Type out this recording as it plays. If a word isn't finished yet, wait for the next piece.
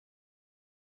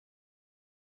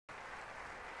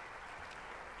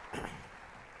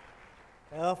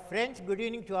Friends, good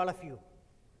evening to all of you.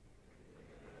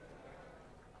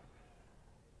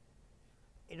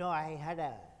 You know, I had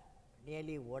a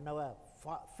nearly 1 hour,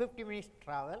 50 minutes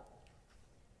travel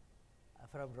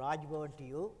from Rajbhavan to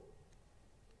you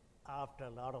after a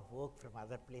lot of work from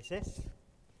other places.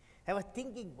 I was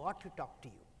thinking what to talk to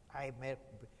you. I made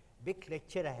a big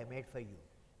lecture I have made for you.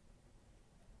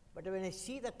 But when I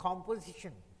see the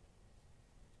composition,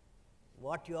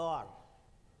 what you are,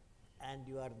 and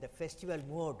you are the festival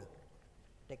mode,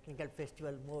 technical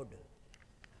festival mode,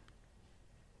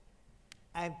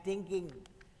 I am thinking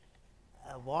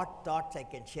what thoughts I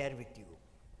can share with you.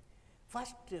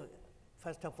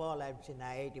 First of all, I am in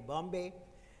IIT Bombay.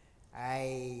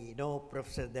 I know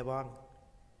Professor Devang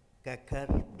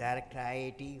Kakkar, Director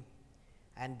IIT,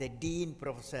 and the Dean,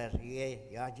 Professor A.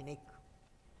 Yajinik,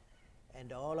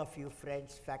 and all of you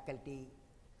friends, faculty,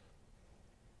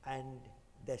 and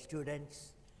the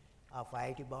students of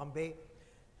IIT Bombay,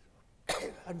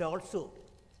 and also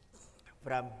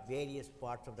from various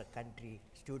parts of the country,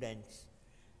 students.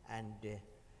 And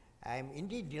I am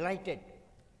indeed delighted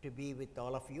to be with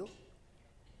all of you,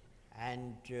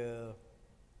 and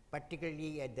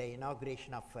particularly at the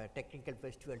inauguration of Technical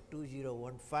Festival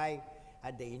 2015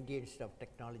 at the Indian Institute of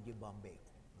Technology, Bombay.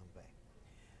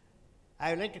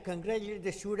 I would like to congratulate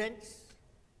the students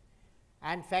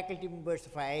and faculty members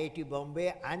of IIT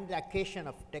Bombay on the occasion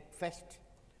of TECHFAST,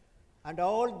 and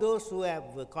all those who have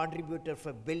contributed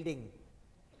for building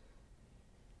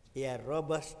a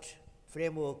robust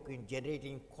framework in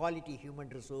generating quality human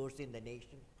resource in the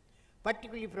nation,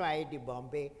 particularly from IIT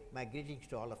Bombay. My greetings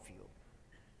to all of you.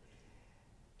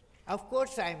 Of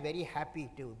course, I am very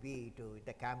happy to be to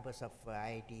the campus of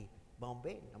IIT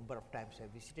Bombay. Number of times I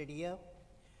visited here.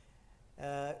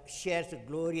 Shares a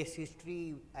glorious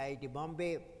history. IIT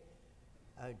Bombay,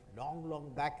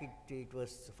 long back it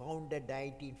was founded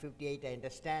 1958, I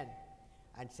understand,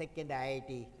 and second IIT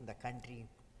in the country.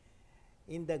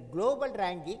 In the global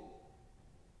ranking,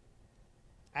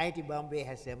 IIT Bombay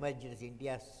has emerged as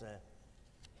India's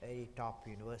very top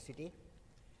university.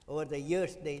 Over the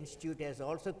years, the institute has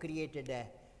also created a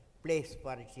place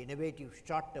for its innovative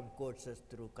short-term courses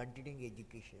through continuing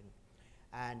education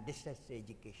and distance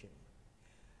education.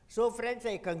 So friends,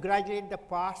 I congratulate the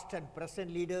past and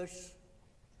present leaders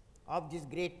of this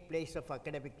great place of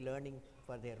academic learning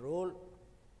for their role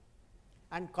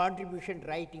and contribution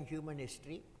right in human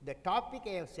history. The topic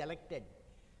I have selected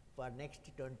for next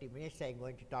 20 minutes, I am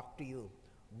going to talk to you,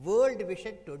 World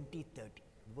Vision 2030.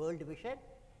 World Vision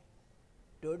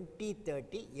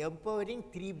 2030, empowering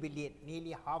 3 billion,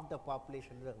 nearly half the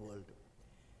population of the world.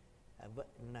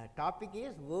 Topic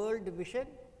is World Vision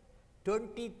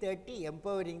 2030,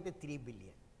 empowering the 3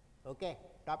 billion. Okay?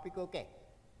 Topic okay?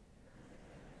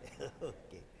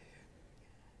 Okay.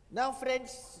 Now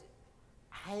friends,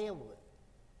 I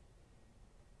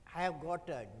have got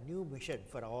a new mission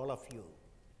for all of you.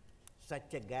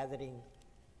 Such a gathering,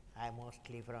 I am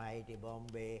mostly from IIT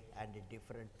Bombay and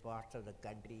different parts of the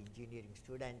country, engineering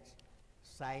students,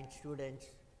 science students.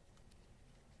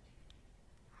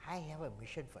 I have a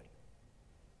mission for you.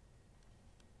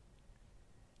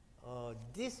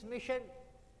 This mission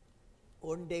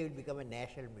one day will become a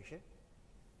national mission.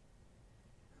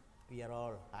 We are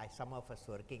all, some of us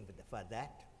working for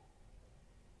that.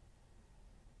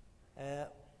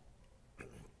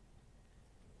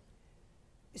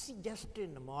 You see, just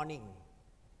in the morning,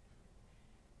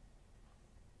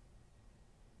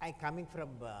 I coming from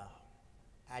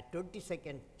a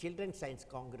 22nd Children's Science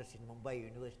Congress in Mumbai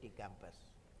University campus.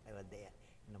 I was there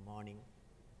in the morning.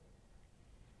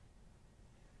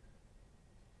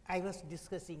 I was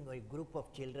discussing with a group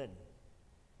of children,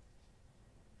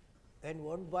 and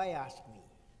one boy asked me,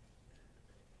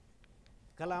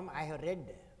 Kalam, I have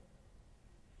read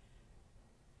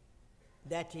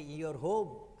that your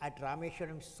home at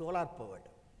Rameshwaram is solar powered.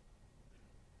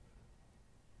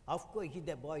 Of course,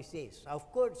 the boy says, of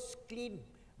course, clean,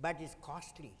 but it's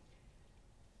costly.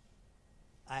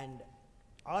 And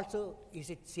also, is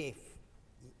it safe?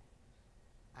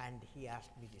 And he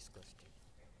asked me this question.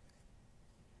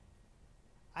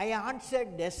 I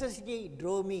answered, necessity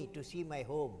drove me to see my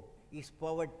home is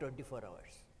powered 24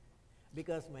 hours.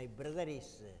 Because my brother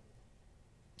is,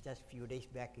 just few days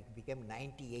back, he became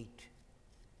 98.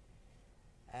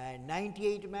 And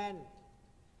 98 man,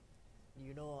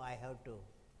 you know, I have to,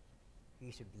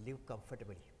 he should live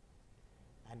comfortably.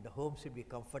 And the home should be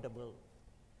comfortable.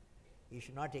 He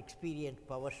should not experience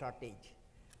power shortage.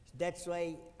 So that's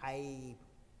why I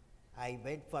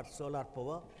went for solar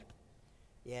power.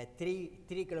 Yeah, 3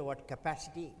 kilowatt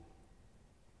capacity.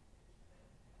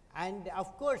 And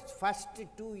of course, first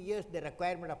 2 years the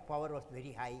requirement of power was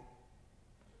very high.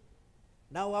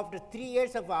 Now, after 3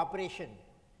 years of operation,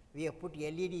 we have put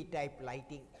LED type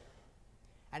lighting,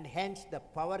 and hence the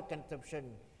power consumption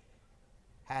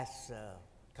has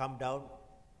come down.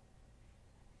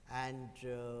 And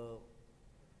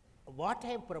what I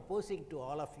am proposing to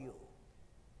all of you,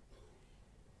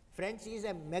 friends, is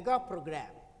a mega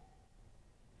program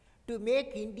to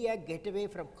make India get away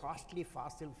from costly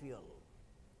fossil fuel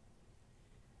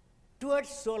towards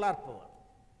solar power,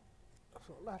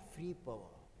 solar free power,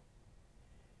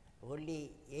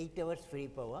 only 8 hours free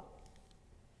power.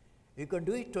 You can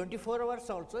do it 24 hours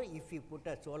also if you put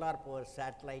a solar power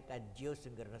satellite at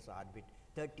geosynchronous orbit,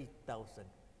 30,000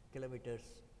 kilometers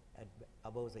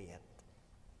above the earth.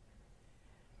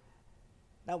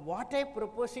 Now, what I am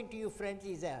proposing to you, friends,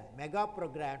 is a mega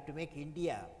program to make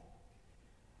India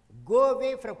go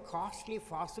away from costly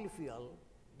fossil fuel,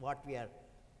 what we are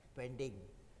spending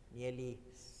nearly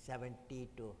 $70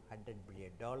 to $100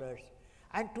 billion,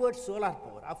 and towards solar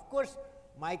power. Of course,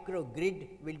 microgrid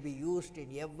will be used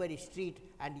in every street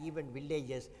and even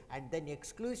villages, and then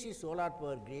exclusive solar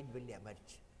power grid will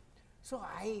emerge. So,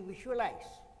 I visualize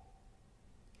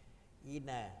in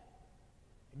a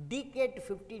decade to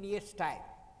 15 years time,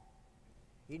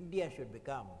 India should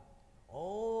become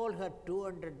all her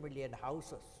 200 million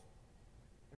houses,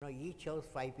 each house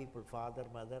 5 people, father,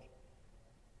 mother,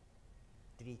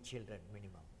 3 children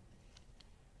minimum.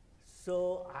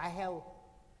 So, I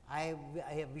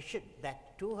have vision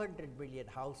that 200 million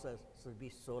houses should be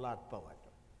solar powered.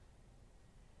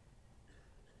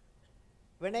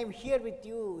 When I am here with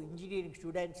you, engineering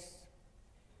students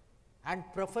and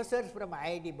professors from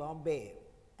IIT Bombay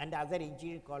and other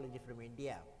engineering colleges from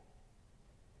India,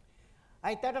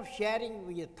 I thought of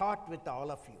sharing a thought with all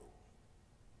of you.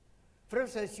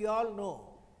 Friends, as you all know,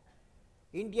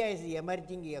 India is the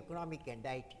emerging economic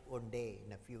entity. One day,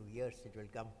 in a few years, it will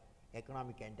come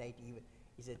economic entity. Even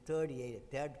is a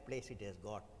third place it has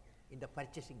got in the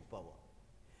purchasing power.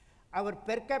 Our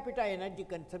per capita energy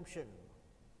consumption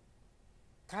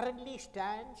currently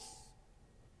stands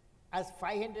as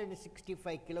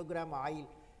 565 kilogram oil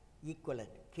equivalent.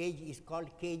 Kg is called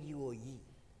KGOE.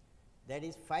 That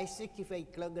is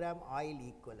 565 kilogram oil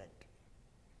equivalent.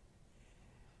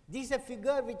 This is a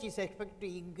figure which is expected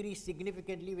to increase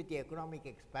significantly with the economic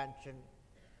expansion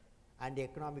and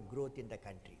economic growth in the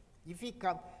country. If we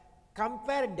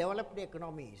compare developed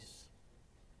economies,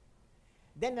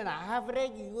 then an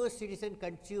average US citizen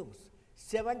consumes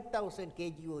 7,000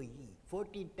 kgoe,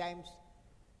 14 times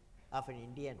of an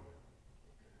Indian.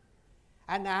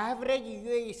 An average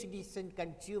UAE citizen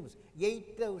consumes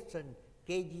 8,000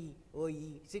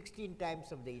 kgoe, 16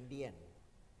 times of the Indian.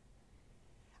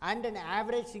 And an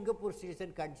average Singapore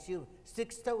citizen consumes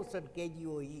 6,000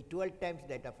 kgoe, 12 times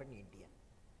that of an Indian.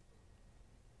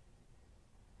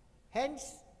 Hence,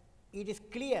 it is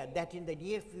clear that in the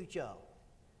near future,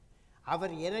 our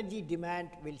energy demand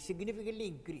will significantly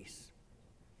increase.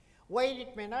 While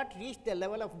it may not reach the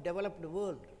level of developed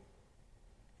world,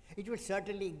 it will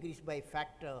certainly increase by a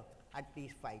factor at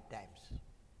least 5 times.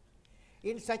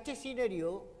 In such a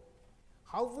scenario,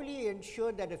 how will you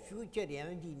ensure that the future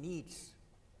energy needs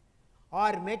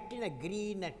are met in a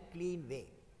green and clean way?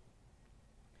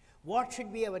 What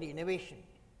should be our innovation,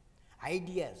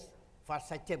 ideas for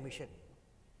such a mission?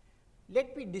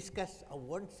 Let me discuss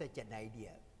one such an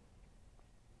idea.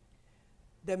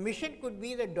 The mission could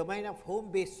be the domain of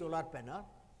home-based solar panel,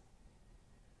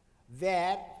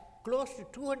 where close to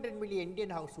 200 million Indian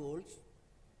households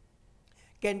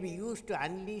can be used to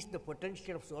unleash the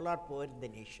potential of solar power in the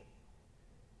nation.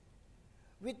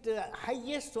 With the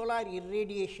highest solar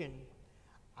irradiation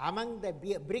among the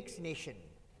BRICS nation,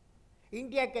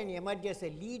 India can emerge as a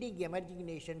leading emerging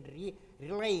nation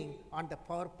relying on the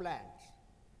power plants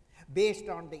based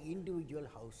on the individual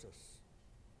houses.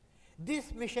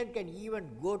 This mission can even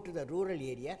go to the rural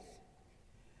areas,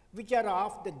 which are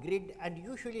off the grid and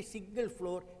usually single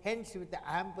floor, hence with the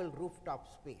ample rooftop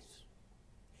space.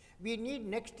 We need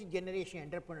next generation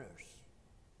entrepreneurs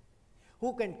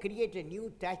who can create a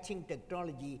new thatching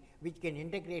technology which can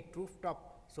integrate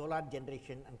rooftop solar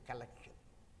generation and collection.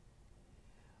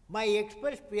 My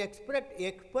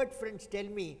expert friends tell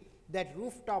me that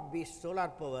rooftop-based solar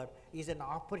power is an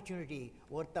opportunity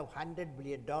worth of $100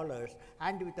 billion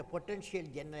and with a potential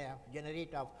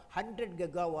generate of 100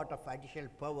 gigawatt of additional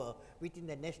power within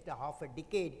the next half a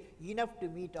decade, enough to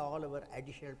meet all our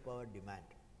additional power demand.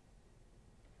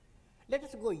 Let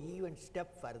us go even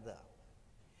step further.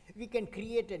 We can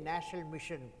create a national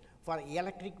mission for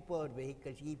electric power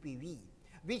vehicles, EPV,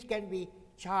 which can be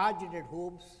charged at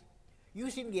homes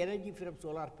using the energy from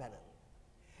solar panel.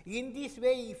 In this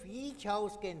way, if each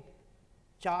house can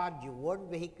charge one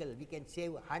vehicle, we can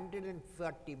save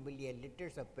 140 million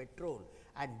liters of petrol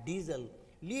and diesel,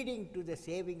 leading to the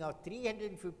saving of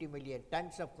 350 million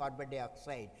tons of carbon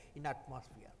dioxide in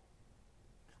atmosphere.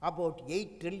 About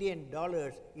 $8 trillion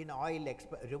in oil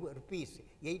rupees,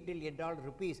 $8 trillion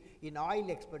rupees in oil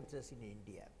expenses in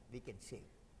India, we can save.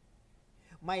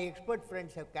 My expert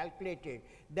friends have calculated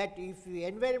that if the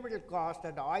environmental cost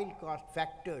and oil cost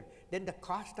factored, then the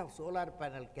cost of solar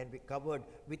panel can be covered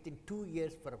within 2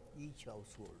 years for each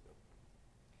household.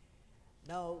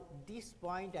 Now, this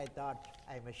point I thought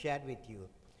I must share with you,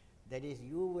 that is,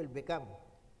 you will become,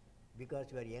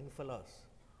 because you are young fellows,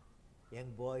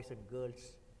 young boys and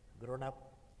girls, grown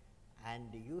up,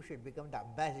 and you should become the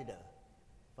ambassador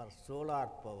for solar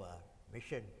power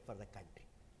mission for the country.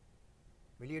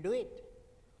 Will you do it?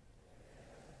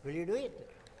 Will you do it?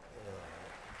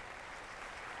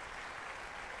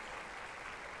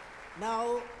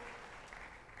 Now,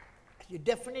 you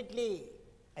definitely,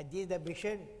 this is the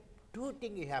mission, two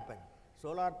things happen.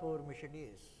 Solar power mission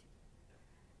is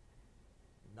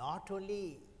not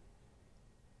only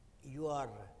you are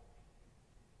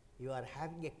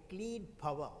having a clean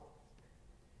power.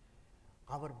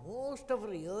 Most of our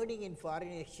earning in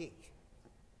foreign exchange,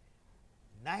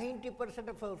 90%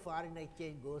 of our foreign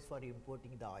exchange goes for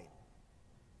importing the oil.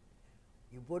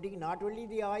 Importing not only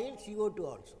the oil, CO2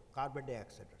 also, carbon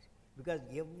dioxide also. Because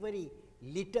every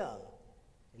liter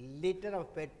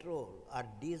of petrol or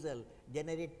diesel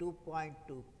generate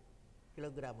 2.2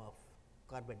 kilogram of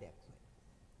carbon dioxide.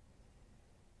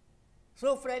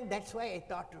 So friend, that's why I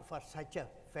thought for such a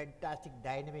fantastic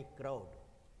dynamic crowd,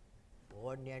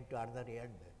 one end to another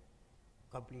end,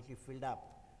 completely filled up.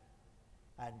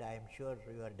 And I am sure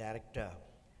your director,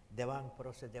 Devang,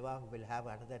 Professor Devang, will have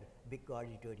another big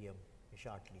auditorium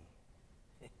shortly.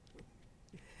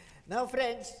 Now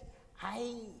friends,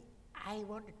 I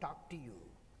want to talk to you.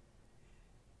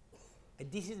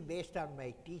 This is based on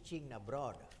my teaching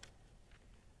abroad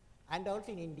and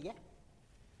also in India.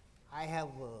 I have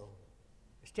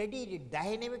studied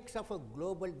dynamics of a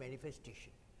global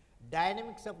manifestation.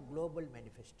 Dynamics of global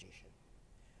manifestation.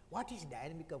 What is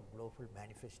dynamic of global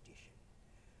manifestation?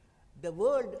 The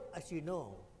world, as you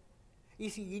know,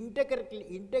 is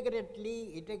integrally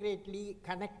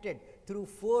connected through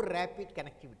 4 rapid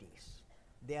connectivities.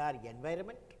 They are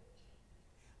environment,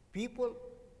 people,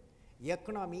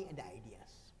 economy and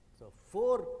ideas. So,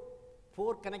 four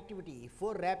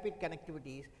rapid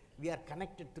connectivities, we are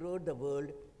connected throughout the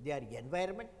world. They are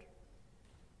environment,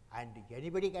 and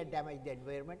anybody can damage the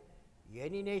environment.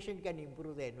 Any nation can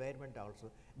improve the environment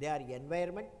also. They are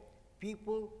environment,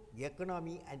 people,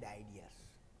 economy and ideas.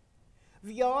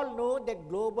 We all know that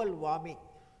global warming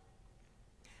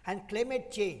and climate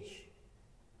change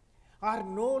are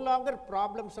no longer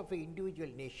problems of an individual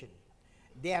nation.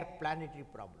 They are planetary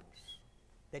problems,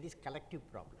 that is collective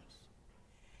problems.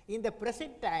 In the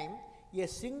present time, a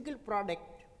single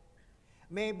product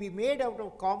may be made out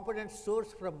of components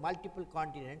sourced from multiple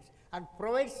continents and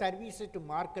provide services to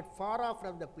market far off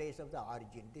from the place of the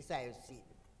origin. This I have seen.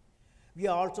 We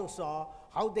also saw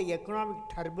how the economic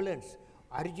turbulence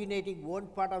originating one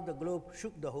part of the globe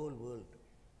shook the whole world.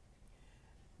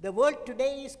 The world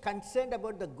today is concerned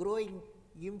about the growing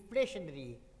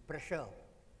inflationary pressure,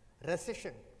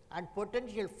 recession and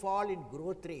potential fall in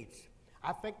growth rates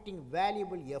affecting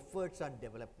valuable efforts on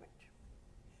development.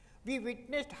 We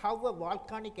witnessed how a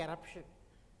volcanic eruption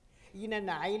in an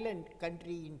island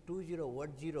country in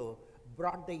 2010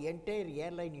 brought the entire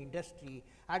airline industry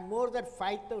and more than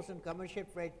 5,000 commercial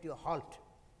flights to a halt.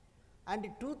 And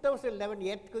the 2011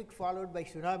 earthquake followed by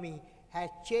tsunami has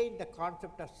changed the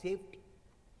concept of safety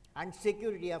and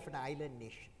security of an island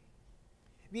nation.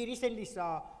 We recently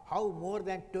saw how more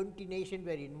than 20 nations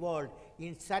were involved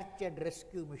in search and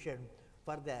rescue mission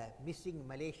for the missing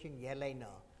Malaysian airliner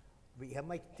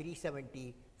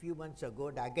MH370 few months ago,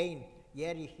 and again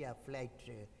Air Asia flight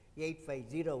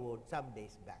 8501 some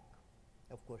days back.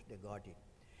 Of course, they got it.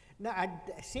 Now, at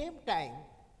the same time,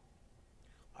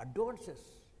 advances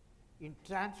in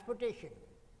transportation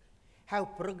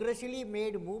have progressively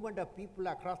made movement of people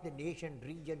across the nation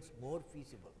regions more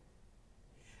feasible.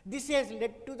 This has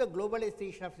led to the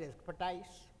globalization of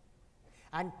expertise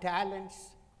and talents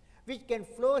which can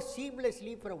flow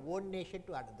seamlessly from one nation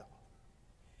to another.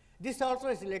 This also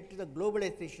has led to the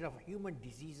globalization of human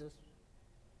diseases.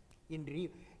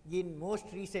 In most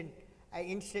recent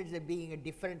instances being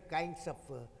different kinds of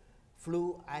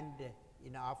flu and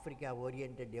in Africa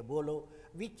oriented Ebola,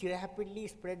 which rapidly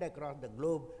spread across the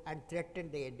globe and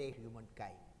threatened the entire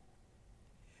humankind.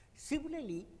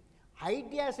 Similarly,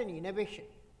 ideas and innovation,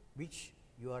 which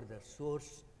you are the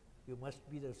source, you must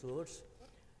be the source,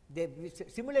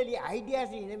 Similarly, ideas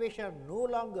and innovation are no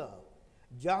longer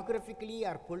geographically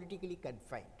or politically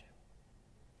confined.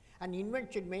 An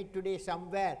invention made today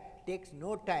somewhere takes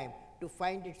no time to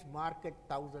find its market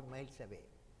 1,000 miles away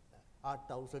or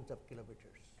thousands of kilometers.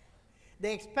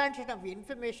 The expansion of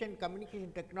information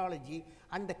communication technology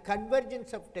and the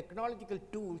convergence of technological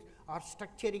tools are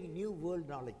structuring new world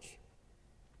knowledge,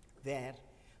 where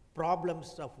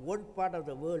problems of one part of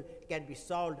the world can be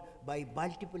solved by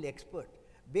multiple experts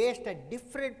based at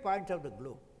different points of the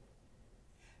globe.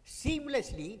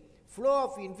 Seamlessly, flow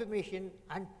of information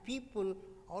and people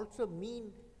also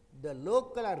mean the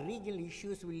local or regional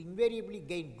issues will invariably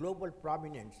gain global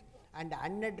prominence, and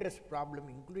unaddressed problems,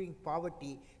 including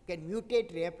poverty, can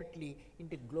mutate rapidly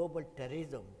into global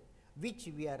terrorism, which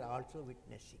we are also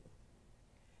witnessing.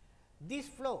 This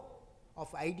flow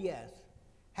of ideas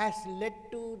has led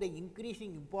to the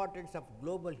increasing importance of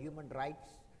global human rights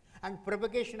and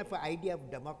propagation of the idea of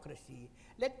democracy.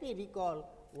 Let me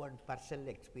recall one personal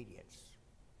experience.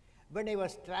 When I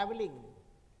was traveling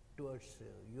towards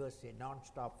USA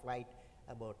non-stop flight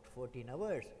about 14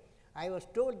 hours, I was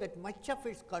told that much of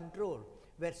its control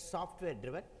were software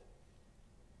driven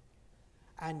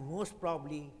and most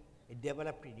probably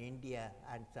developed in India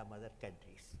and some other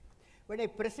countries. When I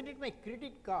presented my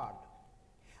credit card,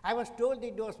 I was told that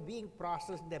it was being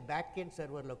processed in the back-end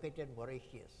server located in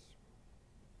Mauritius.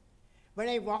 When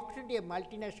I walked into a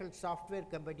multinational software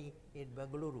company in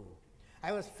Bengaluru,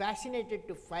 I was fascinated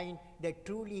to find that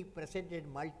truly presented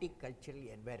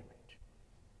multicultural environment.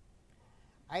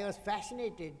 I was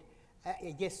fascinated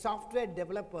a software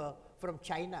developer from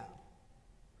China,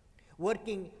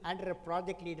 working under a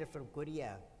project leader from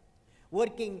Korea,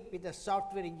 working with a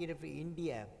software engineer from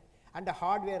India, and a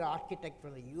hardware architect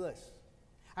from the US,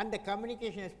 and the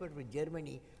communication expert from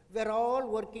Germany, were all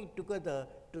working together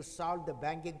to solve the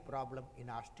banking problem in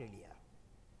Australia.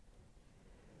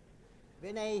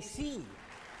 When I see,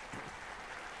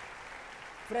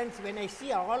 friends, when I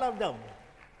see all of them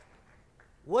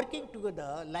working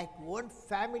together like one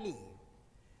family,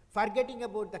 forgetting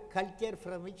about the culture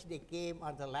from which they came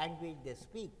or the language they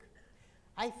speak,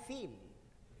 I feel,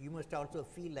 you must also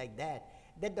feel like that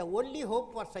the only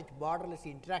hope for such borderless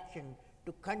interaction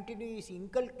to continue is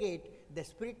inculcate the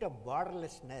spirit of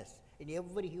borderlessness in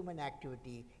every human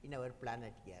activity in our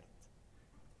planet Earth.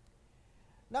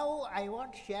 Now, I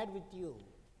want to share with you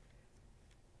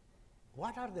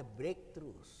what are the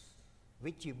breakthroughs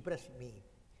which impressed me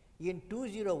in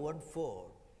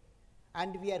 2014,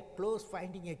 and we are close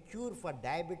finding a cure for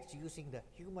diabetes using the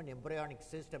human embryonic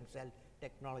stem cell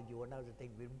technology. One of the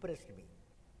things that impressed me.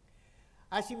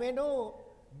 As you may know,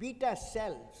 beta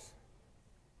cells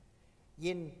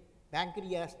in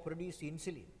pancreas produce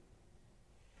insulin,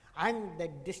 and the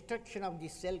destruction of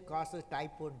this cell causes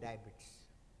type 1 diabetes.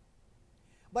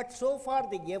 But so far,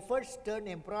 the efforts to turn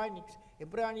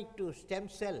embryonic to stem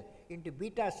cell into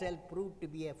beta cell proved to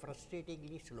be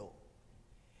frustratingly slow.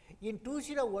 In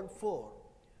 2014,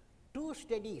 two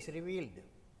studies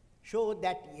show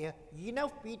that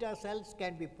enough beta cells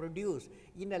can be produced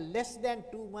in less than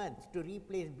 2 months to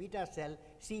replace beta cell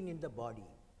seen in the body.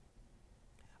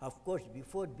 Of course,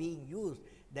 before being used,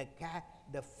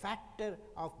 the factor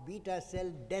of beta cell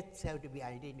deaths have to be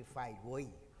identified. Why?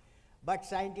 But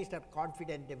scientists are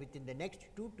confident that within the next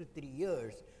 2 to 3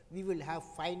 years, we will have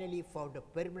finally found a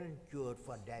permanent cure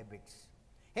for diabetes.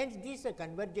 Hence, this is a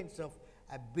convergence of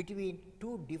between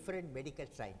two different medical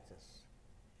sciences.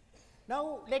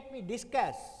 Now, let me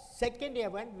discuss second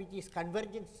event, which is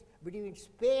convergence between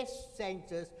space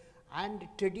sciences and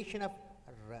tradition of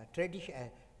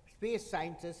space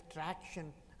sciences,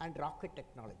 traction, and rocket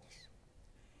technologies.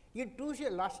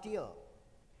 Last year,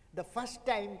 the first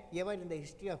time ever in the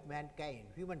history of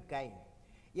humankind,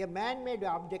 a man-made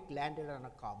object landed on a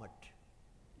comet,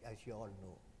 as you all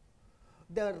know.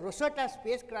 The Rosetta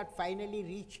spacecraft finally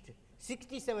reached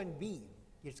 67B,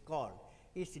 it's called,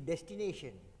 its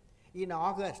destination in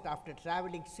August after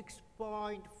traveling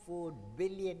 6.4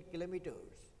 billion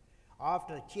kilometers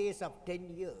after a chase of 10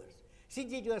 years,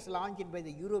 since it was launched by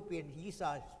the European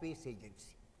ESA space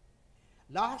agency.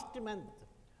 Last month,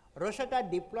 Rosetta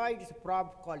deployed its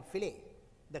probe called Philae.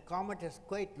 The comet has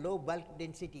quite low bulk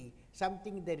density,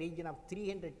 something in the region of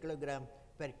 300 kilograms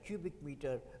per cubic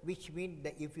meter, which means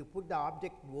that if you put the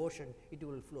object in the ocean, it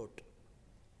will float.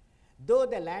 Though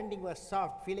the landing was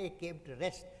soft, Philae came to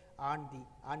rest on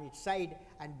its side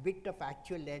and bit of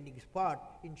actual landing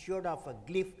spot ensured of a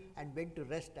glyph and went to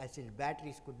rest as its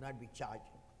batteries could not be charged.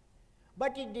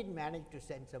 But it did manage to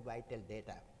send some vital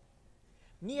data.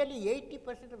 Nearly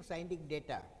 80% of scientific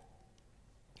data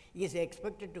is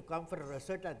expected to come from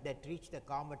Rosetta that reached the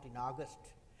comet in August,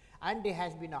 and it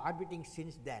has been orbiting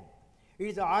since then. It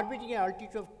is orbiting at an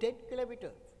altitude of 10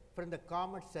 kilometers from the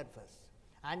comet surface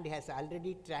and has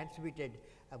already transmitted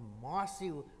a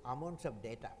massive amounts of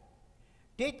data.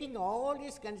 Taking all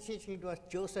these considerations, it was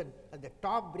chosen as the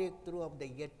top breakthrough of the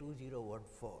year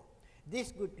 2014.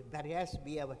 This could perhaps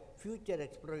be our future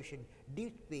exploration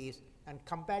deep space and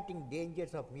combating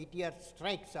dangers of meteor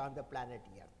strikes on the planet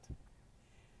Earth.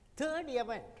 Third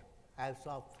event,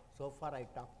 so far I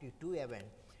talked to you two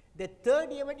events. The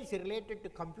third event is related to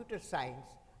computer science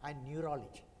and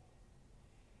neurology.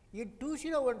 In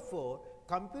 2014,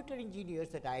 computer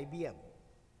engineers at IBM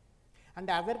and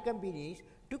other companies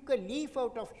took a leaf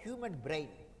out of human brain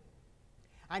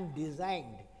and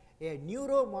designed a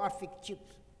neuromorphic chip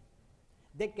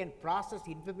that can process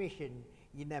information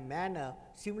in a manner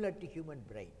similar to human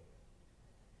brain.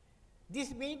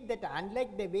 This means that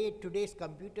unlike the way today's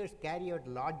computers carry out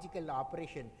logical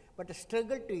operation, but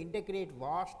struggle to integrate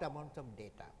vast amounts of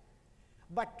data,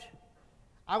 but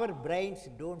our brains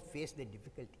don't face the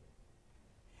difficulty.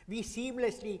 We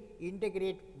seamlessly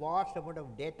integrate vast amount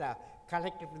of data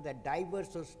collected from the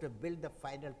diverse sources to build the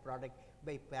final product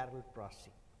by parallel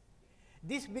processing.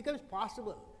 This becomes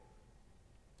possible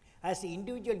as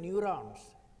individual neurons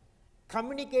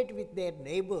communicate with their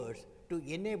neighbors to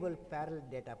enable parallel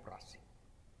data processing.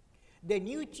 The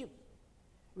new chip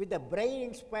with a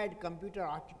brain-inspired computer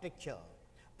architecture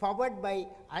powered by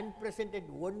unprecedented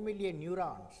 1 million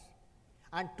neurons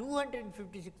and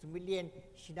 256 million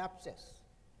synapses,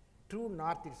 true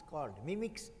north is called,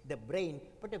 mimics the brain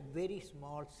but a very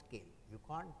small scale. You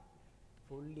can't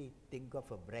fully think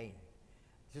of a brain.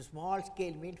 The small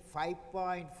scale means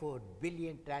 5.4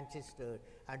 billion transistors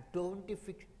and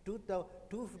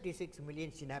 256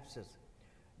 million synapses.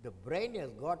 The brain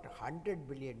has got 100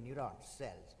 billion neuron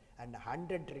cells and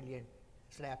 100 trillion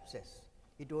synapses.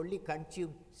 It only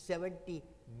consumes 70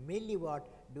 milliwatt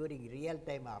during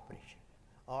real-time operation,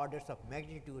 orders of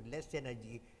magnitude less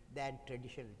energy than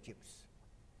traditional chips.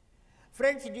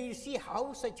 Friends, do you see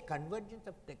how such convergence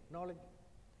of technology?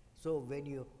 So when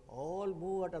you all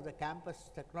move out of the campus,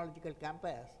 technological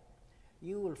campus,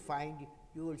 you will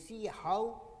see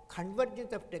how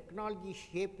convergence of technology is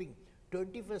shaping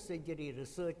 21st century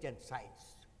research and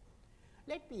science.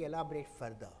 Let me elaborate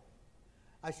further.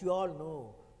 As you all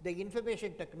know, the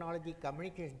information technology,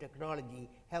 communication technology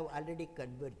have already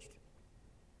converged,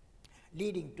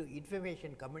 leading to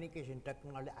information communication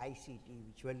technology, ICT,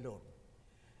 which well known.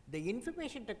 The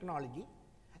information technology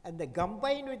and the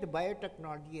combined with the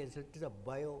biotechnology as it is a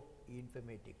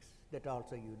bioinformatics, that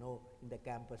also you know in the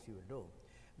campus you will know.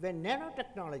 When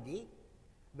nanotechnology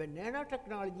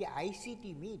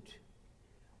ICT meet,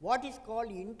 what is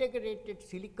called integrated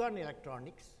silicon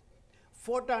electronics,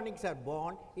 photonics are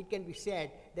born, it can be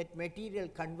said that material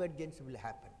convergence will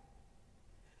happen.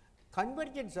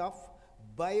 Convergence of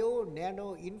bio,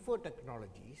 nano, info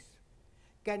technologies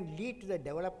can lead to the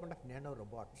development of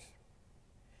nanorobots.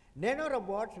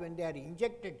 Nanorobots, when they are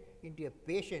injected into a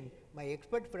patient, my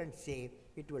expert friends say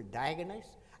it will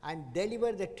diagnose and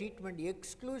deliver the treatment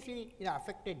exclusively in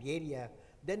affected area.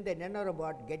 Then the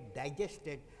nanorobot get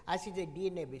digested as is a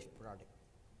DNA-based product.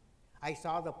 I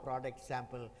saw the product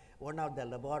sample, one of the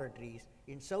laboratories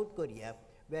in South Korea,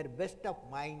 where best of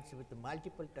minds with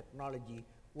multiple technology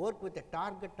work with the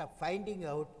target of finding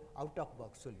out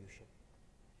out-of-box solution.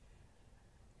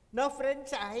 Now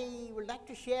friends, I would like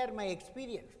to share my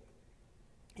experience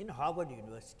in Harvard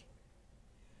University.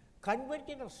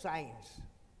 Convergence of science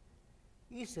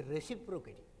is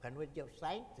reciprocating. Convergence of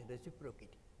science is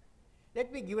reciprocating.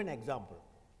 Let me give an example.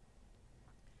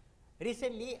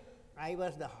 Recently, I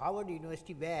was at Harvard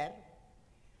University where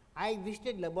I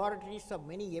visited laboratories of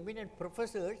many eminent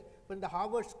professors from the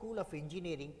Harvard School of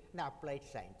Engineering and Applied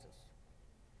Sciences.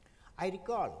 I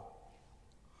recall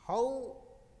how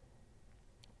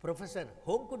Professor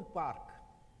Hong-Kun Park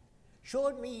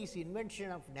showed me his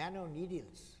invention of nano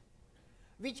needles,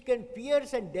 which can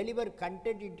pierce and deliver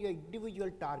content into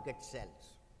individual target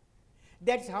cells.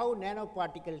 That's how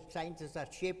nanoparticle sciences are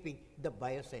shaping the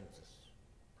biosciences.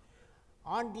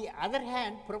 On the other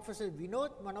hand, Professor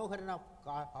Vinod Manoharan of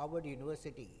Harvard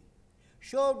University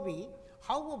showed me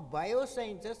how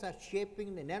biosciences are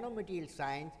shaping the nanomaterial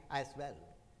science as well.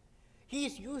 He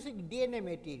is using DNA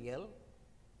material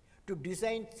to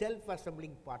design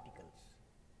self-assembling particles.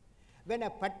 When a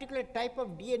particular type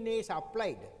of DNA is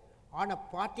applied on a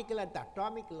particle at the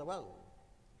atomic level,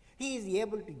 he is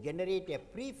able to generate a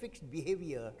prefixed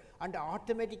behavior and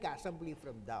automatic assembly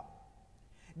from them.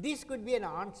 This could be an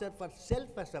answer for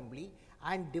self-assembly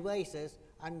and devices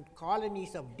and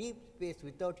colonies of deep space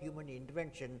without human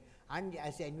intervention, and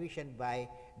as envisioned by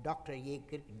Dr. A.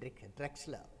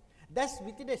 Drexler. Thus,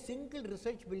 within a single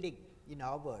research building in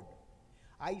Harvard,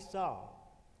 I saw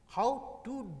how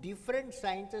two different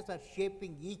sciences are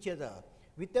shaping each other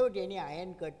without any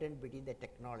iron curtain between the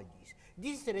technologies.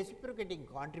 This reciprocating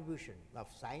contribution of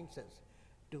sciences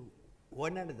to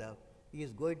one another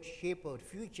is going to shape our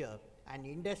future, and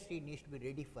industry needs to be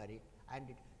ready for it, and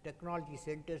technology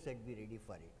centers should be ready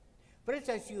for it. Friends,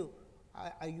 as you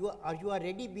are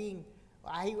ready being,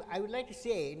 I would like to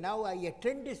say now a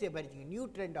trend is emerging, new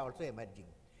trend also emerging.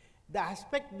 The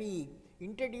aspect being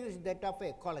introduced that of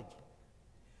ecology.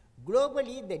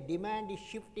 Globally, the demand is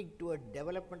shifting toward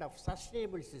development of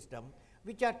sustainable systems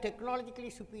which are technologically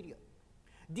superior.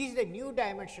 This is the new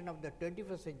dimension of the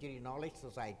 21st century knowledge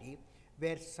society,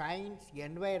 where science,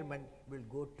 environment will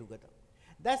go together.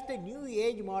 Thus, the new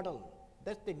age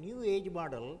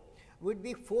model would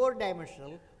be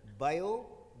four-dimensional: bio,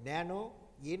 nano,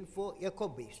 info,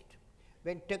 eco-based.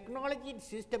 When technology and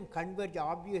system converge,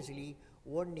 obviously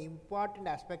one important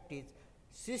aspect is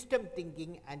system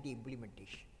thinking and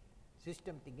implementation.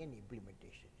 System thinking and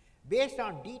implementation. Based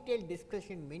on detailed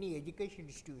discussion in many education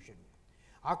institutions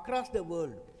across the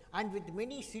world, and with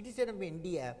many citizens of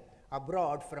India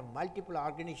abroad from multiple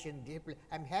organizations,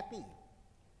 I am happy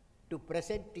to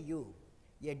present to you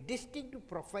a distinct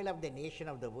profile of the nation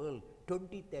of the world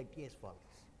 2030 as follows.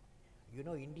 You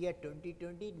know, India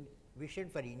 2020 vision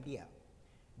for India.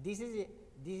 This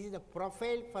is a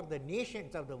profile for the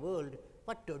nations of the world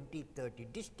for 2030,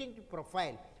 distinct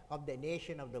profile of the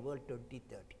nation of the world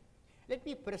 2030. Let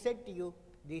me present to you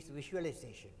this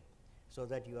visualization so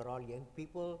that you are all young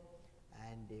people,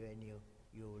 and when you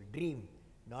will dream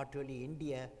not only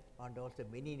India and also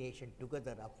many nations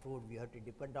together. Afterward, we have to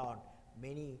depend on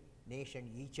many nations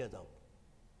each other.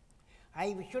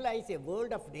 I visualize a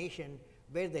world of nations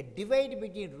where the divide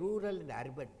between rural and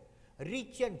urban,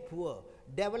 rich and poor,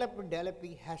 developed and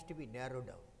developing has to be narrowed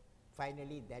down.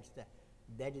 Finally,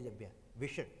 that is the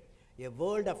vision. A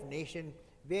world of nations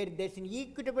where there is an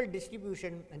equitable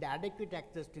distribution and adequate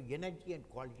access to energy and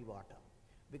quality water,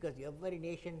 because every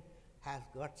nation has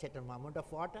got certain amount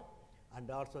of water and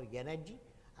also energy,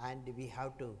 and we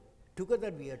have to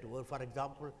together we have to work. For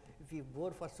example, if you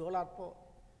work for solar power,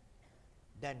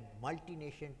 then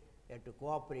multi-nation have to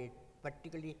cooperate,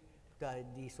 particularly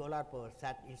the solar power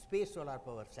space solar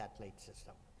power satellite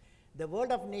system. The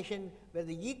world of nation where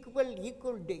the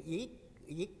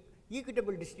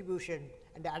equitable distribution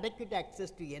and adequate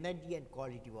access to energy and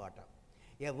quality water.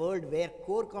 A world where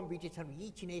core competencies of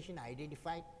each nation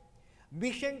identified,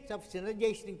 missions of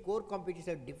synergizing core competencies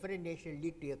of different nations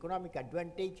lead to economic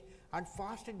advantage and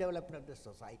faster development of the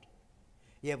society.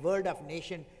 A world of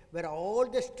nation where all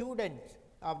the students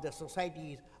of the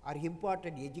societies are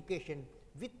imparted education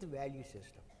with value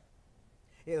system.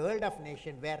 A world of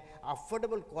nation where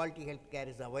affordable quality health care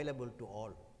is available to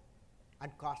all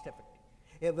and cost effective.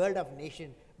 A world of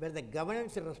nation where the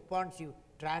governance is responsive,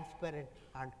 transparent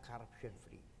and corruption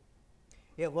free.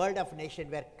 A world of nation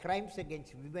where crimes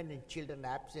against women and children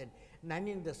are absent, none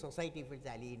in the society feels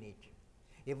alienated.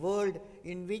 A world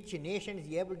in which a nation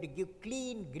is able to give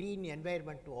clean, green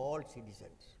environment to all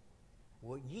citizens.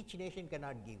 Each nation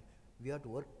cannot give, we have to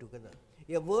work together.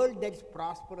 A world that is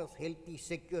prosperous, healthy,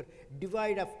 secure,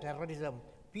 devoid of terrorism,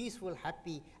 peaceful,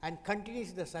 happy and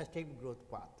continues the sustainable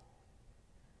growth path.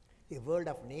 A world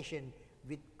of nation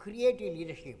with creative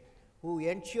leadership who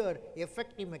ensure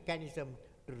effective mechanism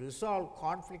to resolve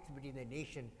conflicts between the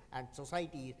nation and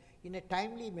societies in a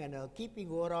timely manner,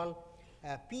 keeping overall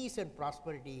peace and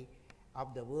prosperity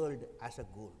of the world as a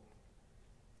goal.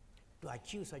 To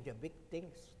achieve such a big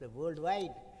things, the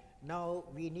worldwide, now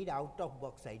we need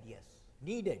out-of-box ideas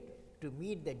needed to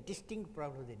meet the distinct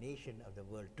problems of the nation of the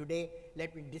world. Today,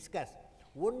 let me discuss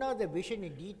one of the vision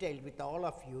in detail with all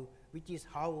of you, which is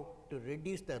how to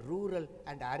reduce the rural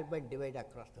and urban divide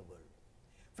across the world.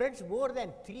 Friends, more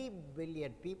than 3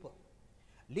 billion people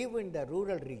live in the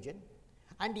rural region,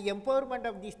 and the empowerment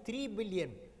of these 3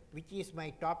 billion, which is my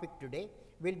topic today,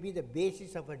 will be the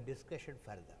basis of a discussion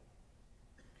further.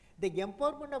 The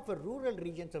empowerment of the rural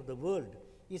regions of the world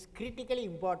is critically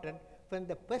important from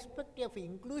the perspective of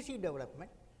inclusive development,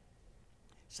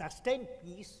 sustained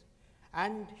peace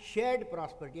and shared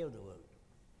prosperity of the world.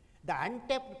 The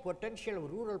untapped potential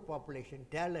of rural population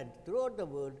talent throughout the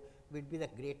world will be the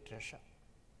great treasure.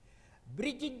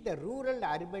 Bridging the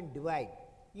rural-urban divide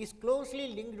is closely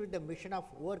linked with the mission of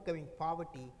overcoming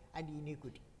poverty and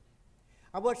inequity.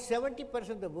 About 70%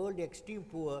 of the world extreme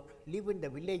poor live in the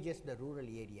villages, the rural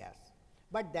areas,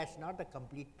 but that's not the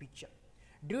complete picture.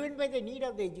 Driven by the need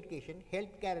of the education,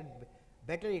 healthcare and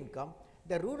better income,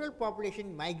 the rural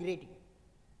population migrating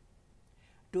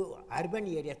to urban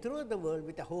areas throughout the world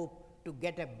with a hope to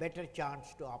get a better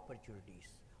chance to opportunities,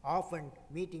 often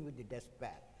meeting with the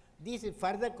despair. This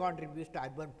further contributes to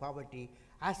urban poverty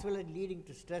as well as leading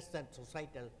to stress and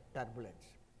societal turbulence.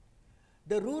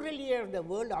 The rural area of the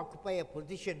world occupy a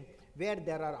position where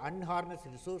there are unharnessed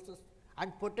resources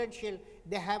and potential.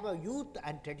 They have a youth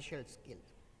and traditional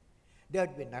skills. They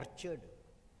have to be nurtured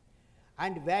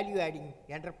and value-adding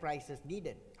enterprises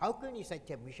needed. How can such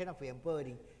a mission of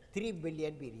empowering 3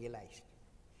 billion be realized?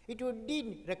 It would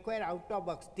indeed require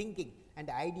out-of-box thinking and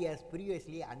ideas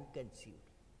previously unconceived.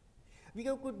 We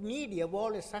could need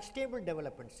evolve a sustainable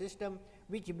development system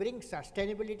which brings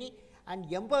sustainability and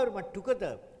empowerment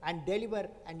together and deliver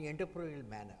an entrepreneurial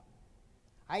manner.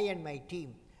 I and my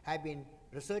team have been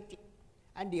researching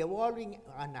and evolving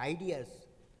on ideas,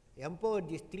 empower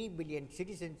these 3 billion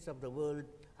citizens of the world,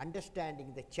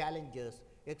 understanding the challenges,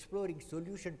 exploring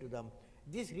solutions to them.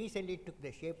 This recently took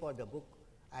the shape of the book,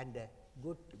 and a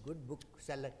good book,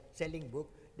 selling book,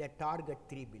 the Target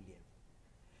 3 billion.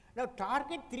 Now,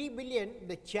 Target 3 billion,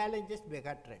 the challenges,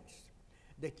 megatrends.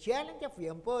 The challenge of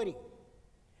empowering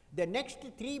the next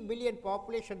 3 billion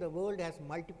population of the world has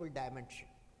multiple dimensions.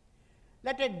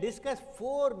 Let us discuss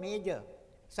 4 major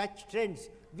such trends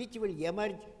which will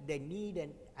emerge, the need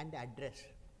and address.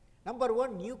 Number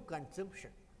 1, new consumption.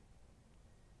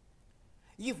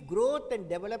 If growth and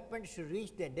development should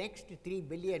reach the next 3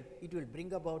 billion, it will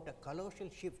bring about a colossal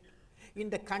shift in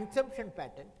the consumption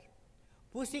patterns,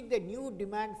 pushing the new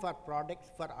demand for products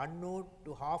for unknown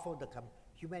to half of the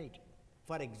humanity.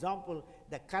 For example,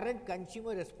 the current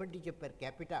consumer expenditure per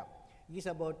capita is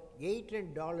about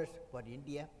 $800 for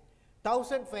India,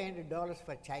 $1,500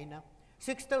 for China,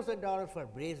 $6,000 for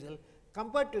Brazil.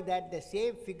 Compared to that, the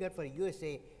same figure for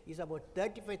USA is about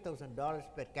 $35,000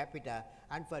 per capita,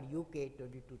 and for UK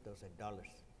 $22,000.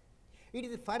 It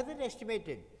is further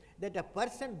estimated that a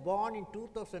person born in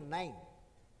 2009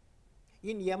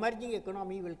 in emerging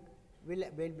economy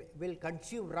will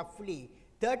consume roughly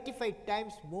 35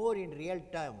 times more in real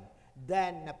term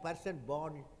than a person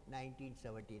born in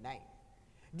 1979.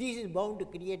 This is bound to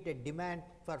create a demand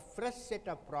for fresh set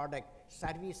of product,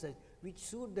 services which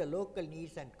suit the local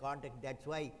needs and context. That's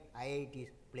why IITs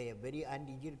play a very, and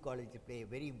engineering colleges play a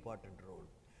very important role.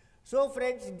 So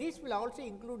friends, this will also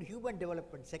include human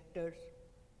development sectors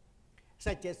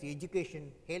such as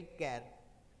education, healthcare,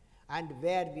 and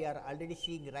where we are already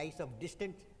seeing rise of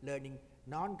distance learning,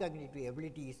 non-cognitive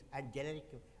abilities, and generic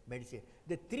medicine.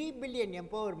 The 3 billion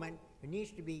empowerment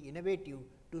needs to be innovative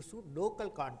to suit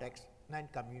local contexts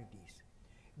and communities.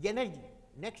 Energy,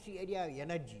 next area,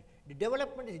 energy. The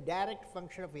development is direct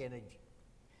function of energy,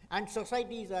 and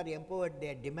societies are empowered.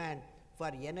 Their demand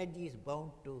for energy is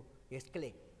bound to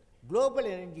escalate. Global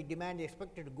energy demand is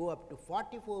expected to go up to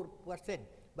 44%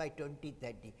 by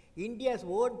 2030. India's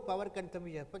own power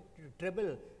consumption is expected to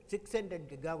treble 600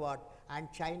 gigawatt, and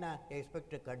China is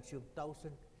expected to consume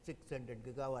 1,600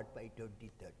 gigawatt by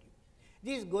 2030.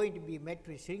 This is going to be met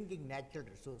with shrinking natural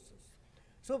resources.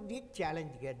 So, big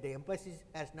challenge here, the emphasis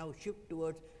has now shifted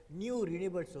towards new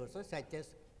renewable sources such as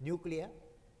nuclear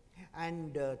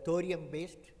and thorium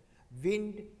based,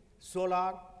 wind,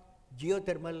 solar,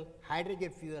 geothermal,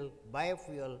 hydrogen fuel,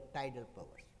 biofuel, tidal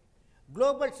powers.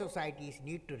 Global societies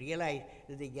need to realize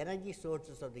that the energy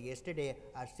sources of the yesterday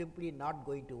are simply not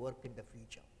going to work in the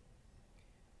future.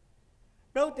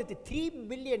 Now that the 3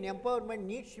 billion empowerment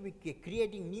needs to be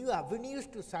creating new avenues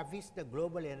to service the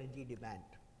global energy demand.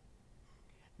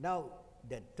 Now,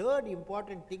 the third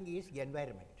important thing is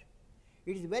environment.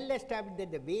 It is well established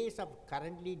that the ways of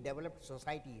currently developed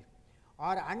societies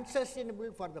are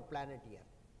unsustainable for the planet here.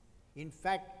 In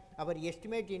fact, our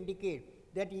estimates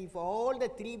indicate that if all the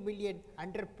 3 billion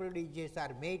underprivileged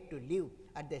are made to live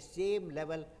at the same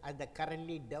level as the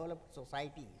currently developed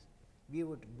societies, we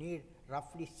would need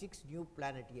roughly 6 new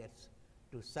planet years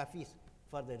to suffice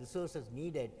for the resources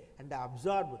needed and the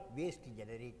absorbed waste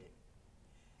generated.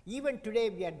 Even today,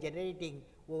 we are generating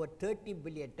over 30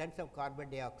 billion tons of carbon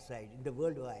dioxide in the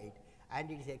worldwide, and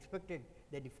it is expected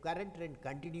that if current trend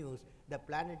continues, the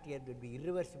planet Earth will be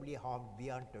irreversibly harmed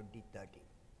beyond 2030.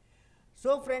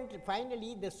 So friends,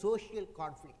 finally the social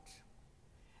conflicts.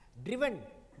 Driven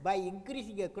by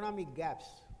increasing economic gaps,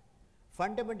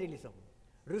 fundamentalism,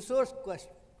 resource quest,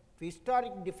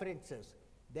 historic differences,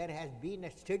 there has been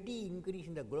a steady increase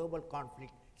in the global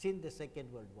conflict since the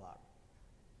Second World War.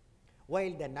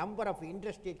 While the number of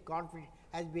interstate conflicts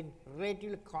has been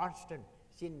relatively constant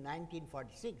since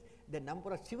 1946, the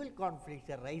number of civil conflicts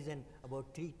have risen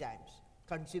about 3 times,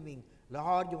 consuming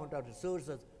large amount of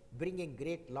resources, bringing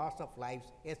great loss of lives,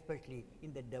 especially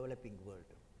in the developing world.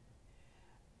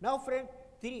 Now friends,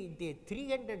 the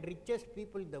 300 richest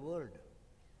people in the world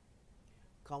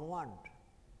command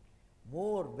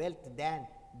more wealth than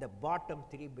the bottom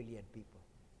 3 billion people.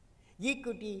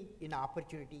 Equity in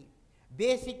opportunity,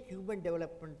 basic human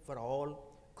development for all,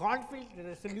 conflict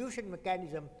resolution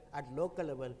mechanism at local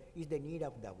level is the need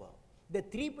of the hour. The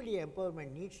 3 billion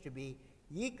empowerment needs to be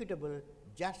equitable,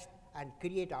 just, and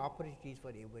create opportunities for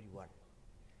everyone.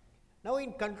 Now,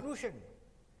 in conclusion,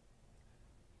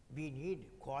 we need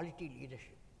quality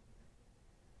leadership.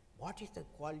 What is the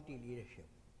quality leadership?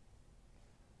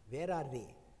 Where are they?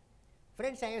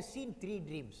 Friends, I have seen 3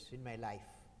 dreams in my life,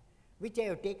 which I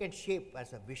have taken shape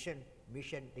as a vision,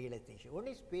 mission, realization. One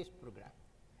is space program.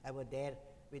 I was there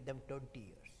with them 20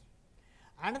 years.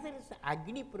 Another is the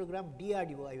Agni program,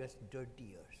 DRDO, I was 20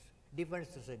 years, Defense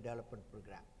Research Development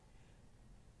Program.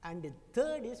 And the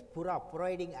third is PURA,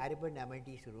 providing urban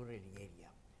amenities rural area.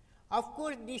 Of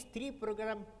course, these 3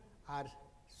 programs are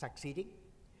succeeding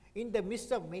in the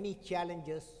midst of many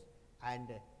challenges and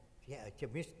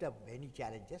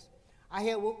I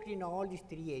have worked in all these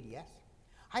 3 areas.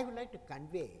 I would like to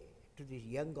convey to this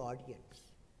young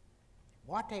audience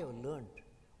what I have learned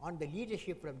on the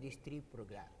leadership from these 3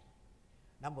 programs.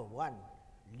 Number 1,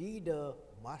 leader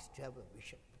must have a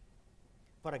vision.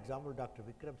 For example, Dr.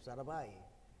 Vikram Sarabhai,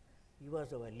 he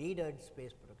was our leader in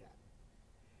space program.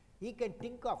 He can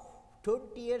think of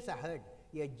 20 years ahead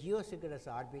a geosynchronous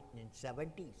orbit in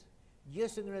 70s,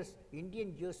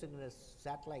 Indian geosynchronous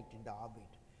satellite in the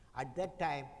orbit. At that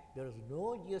time, there was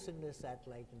no geosynchronous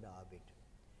satellite in the orbit.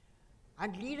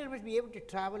 And leader must be able to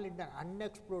travel in an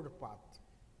unexplored path.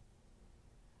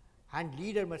 And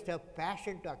leader must have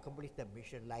passion to accomplish the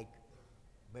mission, like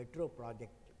metro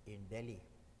project in Delhi,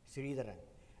 Sridharan.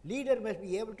 Leader must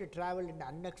be able to travel in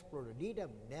unexplored. Leader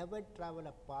never travel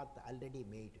a path already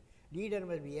made. Leader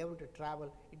must be able to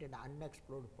travel in an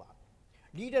unexplored path.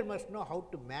 Leader must know how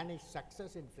to manage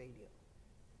success and failure.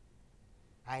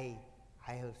 I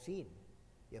have seen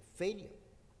a failure.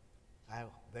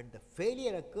 When the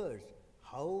failure occurs,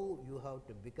 how you have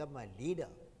to become a leader,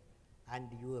 and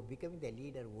you are becoming the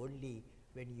leader only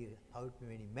when you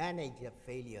manage a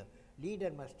failure.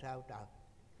 Leader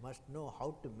must know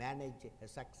how to manage a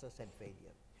success and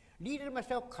failure. Leader must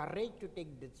have courage to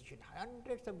take decisions,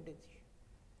 hundreds of decisions,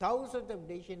 thousands of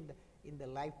decisions in the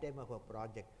lifetime of a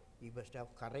project. He must have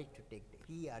courage to take,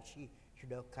 he or she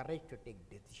should have courage to take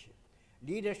decisions.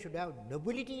 Leader should have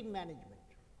nobility in management,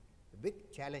 a big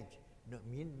challenge. No,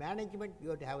 in management,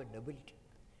 you have to have a nobility.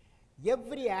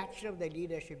 Every action of the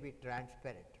leader should be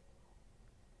transparent.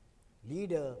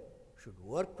 Leader should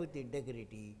work with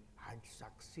integrity and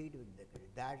succeed with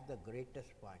integrity. That's the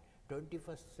greatest point.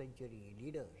 21st century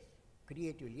leaders,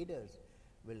 creative leaders,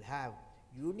 will have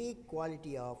unique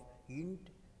quality of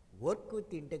work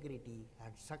with integrity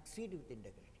and succeed with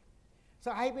integrity.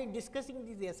 So, I have been discussing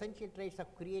these essential traits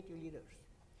of creative leaders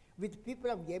with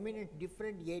people of eminent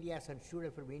different areas and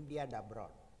students from India and abroad.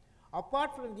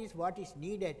 Apart from this, what is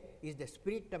needed is the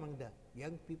spirit among the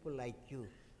young people like you,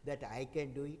 that I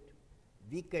can do it,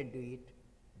 we can do it,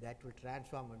 that will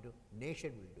transform into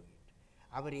nation will do it.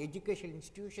 Our educational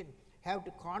institutions have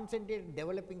to concentrate on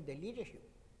developing the leadership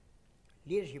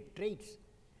traits,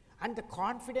 and the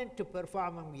confidence to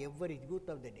perform on every youth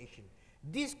of the nation.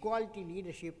 This quality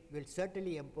leadership will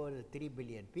certainly empower the 3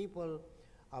 billion people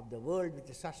of the world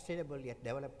with sustainable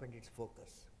development its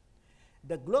focus.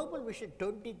 The Global Vision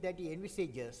 2030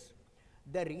 envisages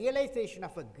the realization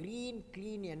of a green,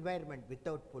 clean environment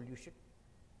without pollution,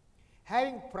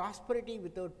 having prosperity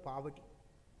without poverty,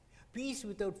 peace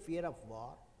without fear of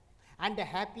war, and a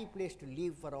happy place to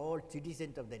live for all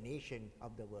citizens of the nation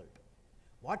of the world.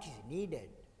 What is needed?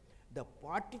 The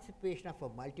participation of a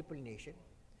multiple nation,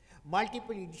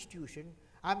 multiple institutions,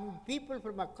 and people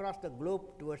from across the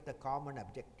globe towards the common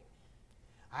objective.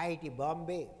 IIT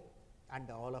Bombay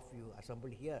and all of you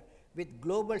assembled here with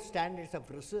global standards of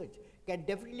research can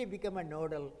definitely become a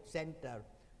nodal center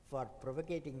for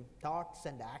propagating thoughts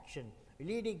and action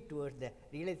leading towards the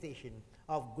realization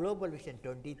of Global Vision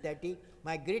 2030.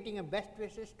 My greeting and best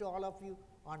wishes to all of you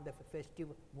on the festive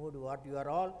mood what you are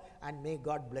all, and may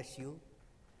God bless you.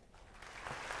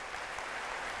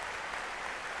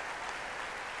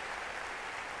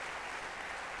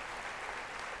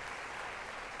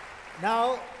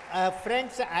 Now,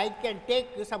 friends, I can take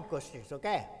some questions,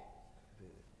 okay?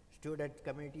 Student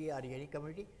community or any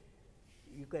community,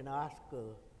 you can ask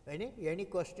any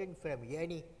question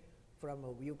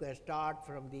you can start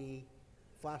from the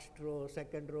first row,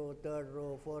 second row, third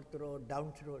row, fourth row,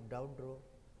 down row,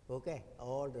 okay?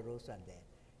 All the rows are there.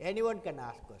 Anyone can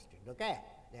ask questions, okay?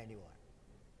 Anyone.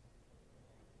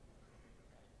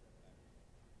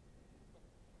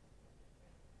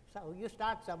 So, you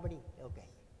start somebody, okay.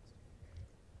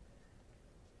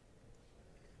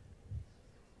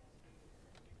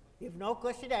 If no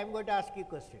question, I am going to ask you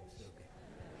questions. Okay.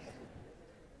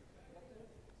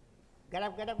 Get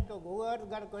up, whoever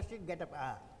got a question, get up.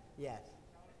 Ah, yes.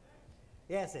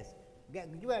 Yes, yes.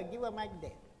 Give a mic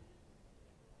there.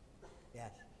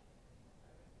 Yes.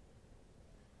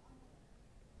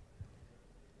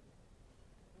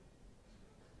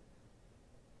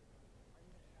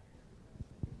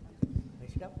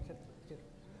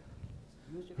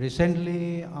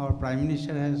 Recently, our Prime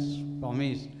Minister has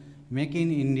promised Make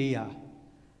in India.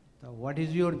 So what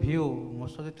is your view?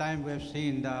 Most of the time we have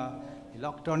seen the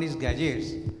electronics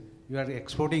gadgets you are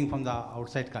exporting from the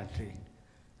outside country.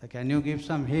 So can you give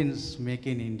some hints, Make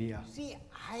in India? See,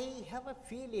 I have a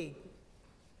feeling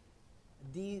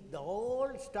the all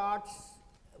starts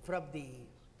from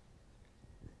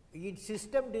in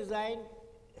system design,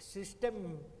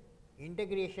 system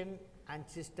integration and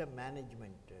system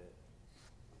management.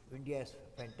 India is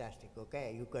fantastic,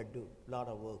 okay? You can do a lot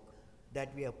of work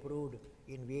that we have proved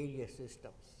in various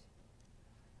systems.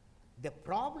 The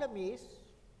problem is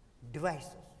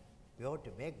devices. We have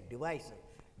to make devices.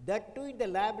 That too in the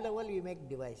lab level we make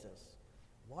devices.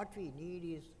 What we need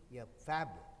is a fab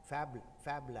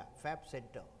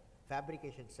center,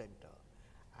 fabrication center.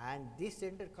 And this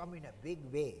center come in a big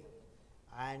way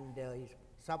and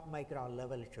sub-micron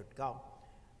level should come.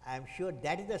 I am sure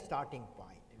that is the starting point.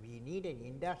 We need an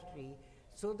industry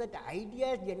so that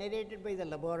ideas generated by the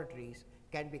laboratories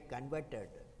can be converted.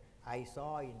 I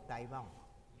saw in Taiwan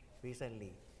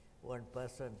recently one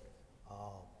person,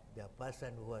 the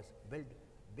person who has built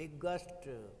biggest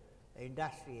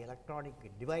industry, electronic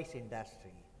device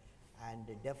industry, and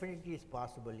definitely is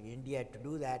possible in India to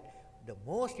do that. The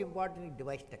most important is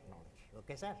device technology,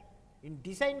 okay sir? In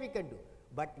design we can do,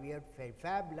 but we have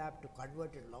fab lab to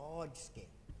convert a large scale.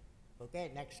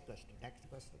 Okay, next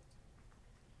question.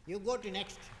 You go to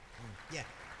next. Yeah,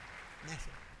 next.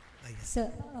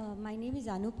 Sir, my name is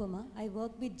Anupama. I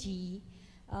work with GE.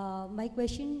 My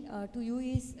question to you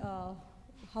is,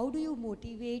 how do you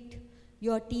motivate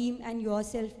your team and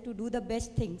yourself to do the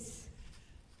best things?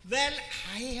 Well,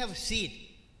 I have seen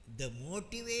the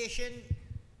motivation,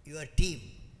 your team.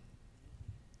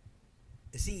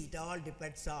 See, it all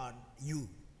depends on you,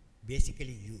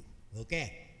 basically you,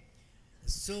 okay?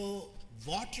 So,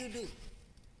 what you do,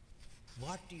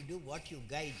 what you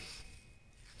guide,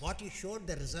 what you show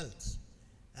the results,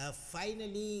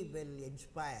 finally will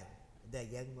inspire the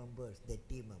young members, the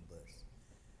team members.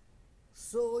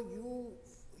 So,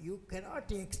 you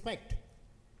cannot expect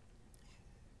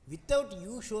without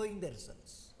you showing the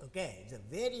results, okay? It's a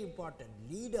very important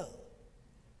leader.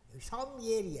 In some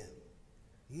area,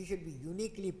 you should be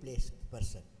uniquely placed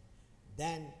person.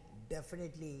 Then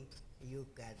definitely you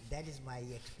can, that is my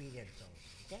experience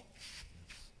also, okay?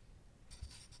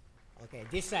 Okay,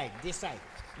 this side,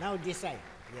 now this side,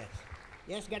 yes.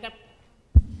 Yes, get up.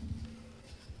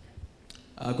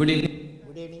 Good evening.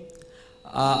 Good evening.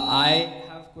 I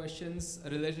have questions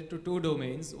related to two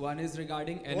domains. One is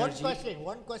regarding energy.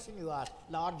 One question you ask.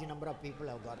 Large number of people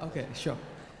have got. Okay, sure.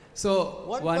 So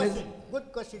one question,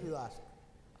 good question you ask.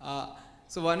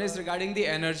 So one is regarding the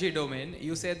energy domain.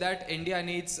 You said that India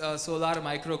needs solar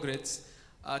microgrids.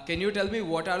 Can you tell me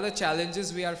what are the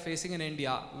challenges we are facing in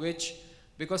India,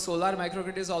 because solar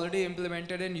microgrid is already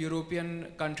implemented in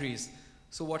European countries.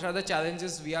 So what are the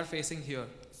challenges we are facing here?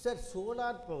 Sir,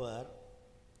 solar power,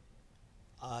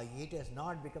 it has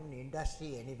not become an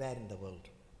industry anywhere in the world.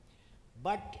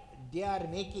 But they are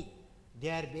making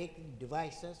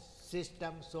devices,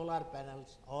 systems, solar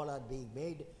panels, all are being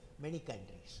made many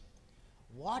countries.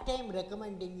 What I am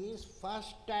recommending is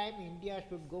first time India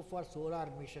should go for solar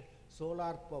mission,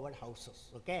 solar powered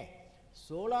houses, okay?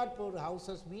 Solar powered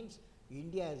houses means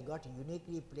India has got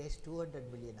uniquely placed 200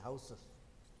 million houses,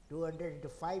 200 into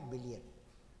 5 billion,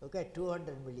 okay,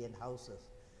 200 million houses.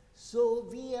 So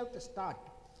we have to start,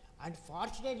 and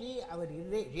fortunately our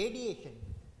radiation,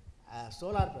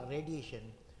 solar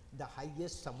radiation, the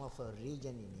highest sum of our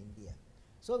region in India.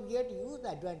 So we have to use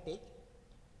the advantage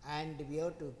and we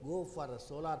have to go for a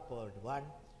solar powered one.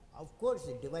 Of course,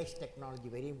 the device technology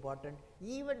very important,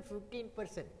 even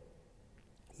 15%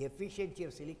 efficiency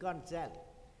of silicon cell,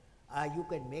 you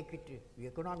can make it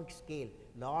economic scale,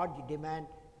 large demand,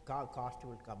 cost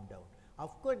will come down.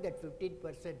 Of course, that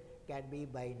 15% can be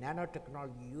by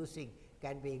nanotechnology using,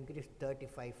 can be increased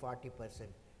 35–40%.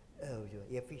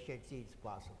 Efficiency is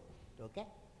possible. Okay?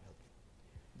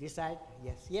 This side,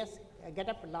 yes. Get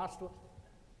up, last one.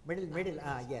 Middle,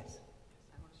 yes.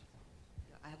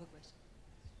 I have a question.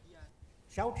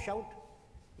 Shout.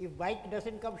 If bike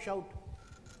doesn't come, shout.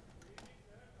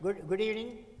 Good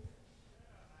evening.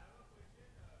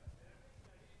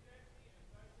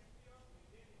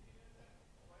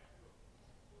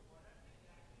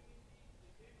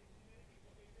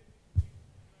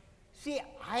 See,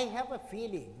 I have a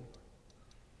feeling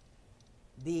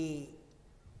the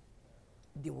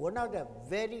one of the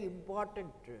very important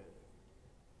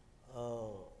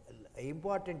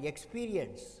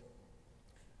experience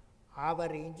our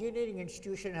engineering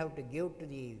institution have to give to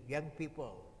the young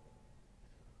people,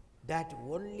 that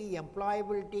only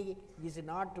employability is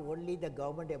not only the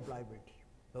government employability,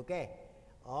 okay,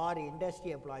 or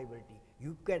industry employability.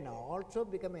 You can also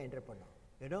become an entrepreneur,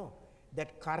 you know.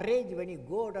 That courage when you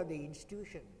go out of the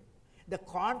institution, the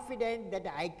confidence that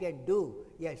I can do,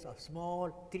 yes, a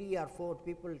small 3 or 4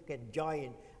 people can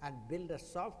join and build a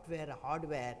software,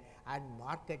 hardware and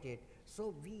market it.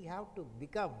 So we have to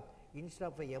become, instead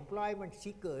of employment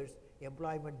seekers,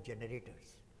 employment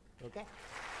generators, okay.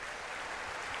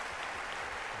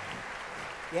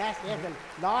 Yes, yes, the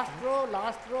last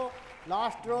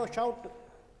row, shout.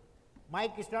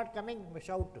 Mic is not coming,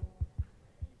 shout.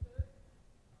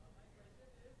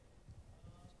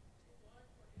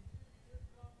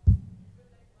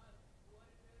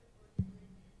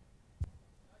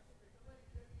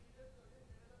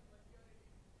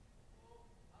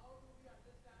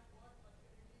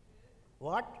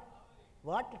 What?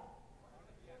 What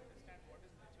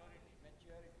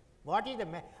is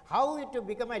the how to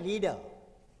become a leader?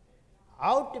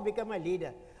 How to become a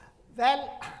leader?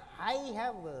 Well,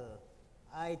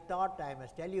 I thought I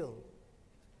must tell you,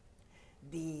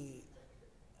 the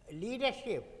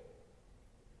leadership,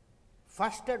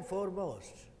 first and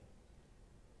foremost,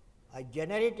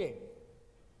 generated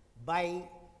by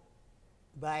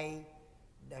the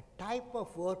type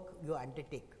of work you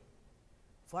undertake.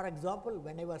 For example,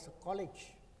 when I was in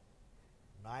college,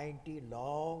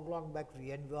 long back,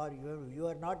 you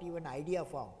are not even idea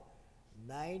form,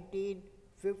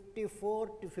 1954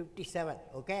 to 57,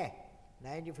 okay,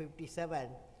 1957,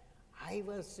 I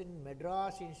was in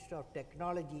Madras Institute of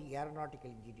Technology, Aeronautical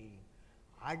Engineering.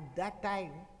 At that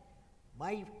time,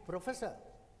 my professor,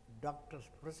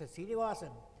 Professor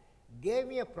Srinivasan, gave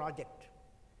me a project,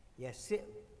 yes,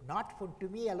 not to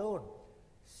me alone,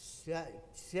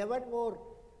 7 more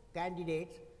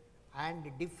candidates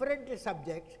and different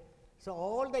subjects. So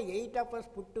all the 8 of us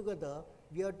put together,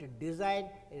 we have to design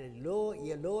a low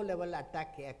level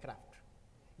attack aircraft.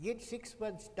 In 6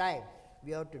 months' time,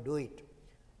 we have to do it,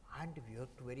 and we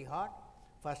worked very hard.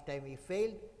 First time we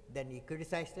failed, then he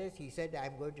criticized us. He said, "I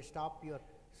am going to stop your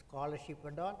scholarship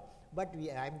and all." But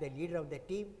I am the leader of the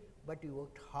team. But we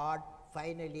worked hard.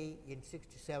 Finally, in 6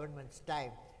 to 7 months'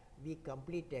 time, we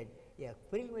completed a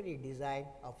preliminary design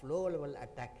of low-level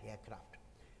attack aircraft.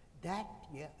 That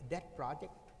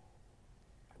project,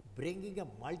 bringing a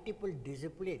multiple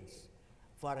disciplines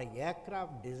for an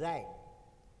aircraft design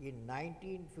in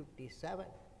 1957,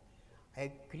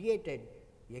 I created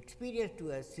experience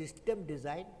to a system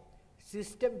design,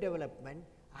 system development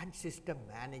and system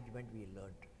management we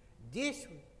learned. This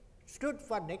stood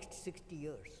for next 60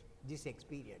 years, this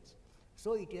experience.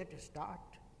 So it had to start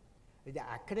with the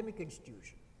academic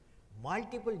institution.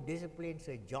 Multiple disciplines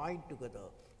are joined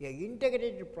together. An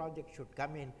integrated project should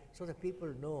come in so that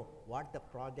people know what the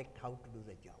project, how to do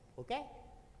the job. Okay?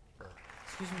 So,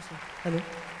 excuse me, sir. Hello.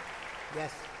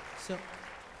 Yes. Sir.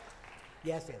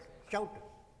 Yes, yes. Shout.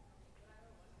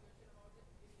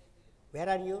 Where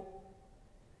are you?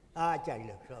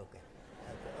 Child. Okay.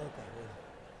 Okay.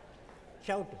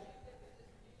 Shout.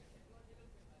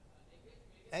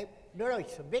 No,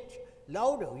 it's a bit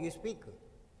louder. You speak.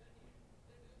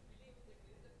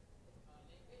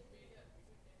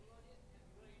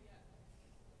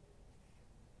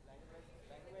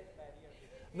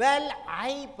 Well,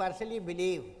 I personally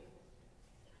believe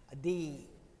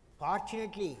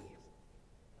fortunately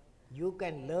you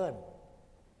can learn,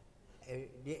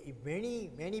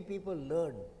 many people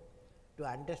learn to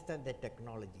understand the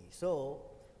technology. So,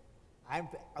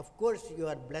 of course, you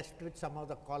are blessed with some of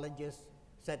the colleges,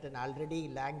 certain already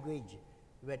language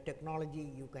where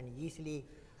technology you can easily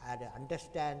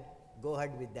understand, go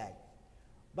ahead with that.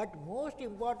 But most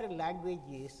important language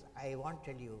is, I want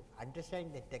to tell you,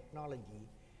 understanding the technology,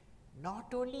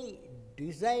 not only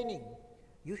designing,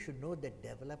 you should know the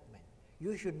development,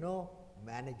 you should know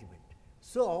management.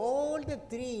 So all the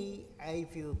three,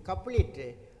 if you couple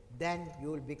it, then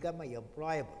you will become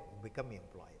employable,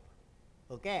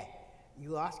 okay?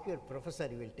 You ask your professor,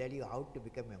 he will tell you how to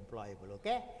become employable,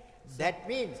 okay? So that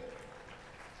means,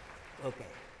 okay.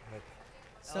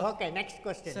 So okay, next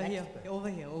question. So next here, question.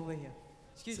 over here.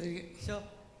 Excuse me, sir.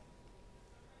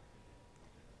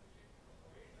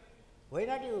 Why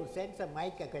not you send some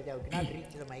mic? I cannot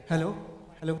reach the mic. Hello,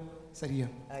 sir. Here.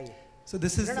 Yeah. So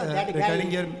this is that regarding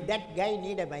guy, your. That guy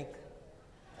need a mic.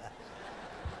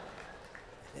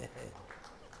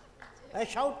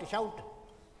 Shout.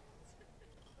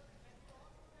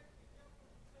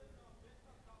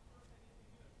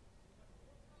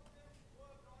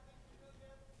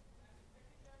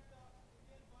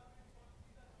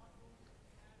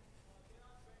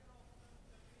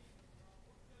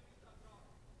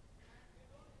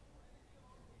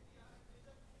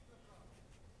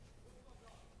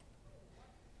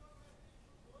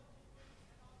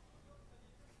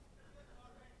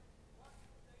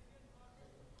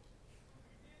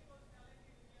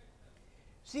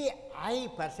 See, I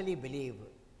personally believe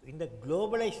in the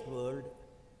globalized world,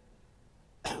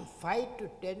 5 to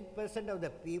 10% of the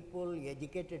people,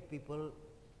 educated people,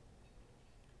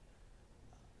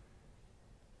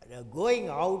 going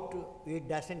out, it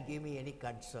doesn't give me any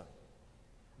concern,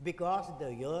 because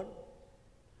they earn,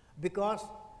 because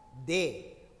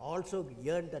they also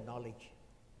earn the knowledge.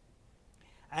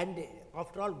 And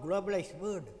after all, globalized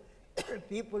world,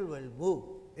 people will move.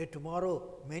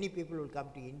 Tomorrow, many people will come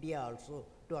to India also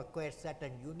to acquire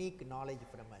certain unique knowledge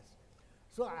from us.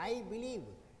 So, I believe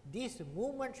this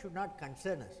movement should not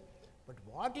concern us, but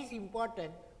what is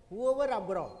important, whoever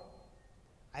abroad,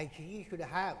 he should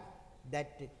have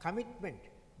that commitment,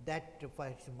 that for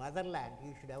his motherland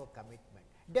he should have a commitment.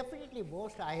 Definitely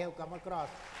most I have come across,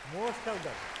 most of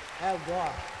them have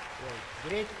got a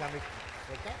great commitment.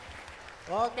 Okay?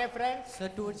 Okay, friends? Sir,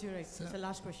 towards your right. Sir,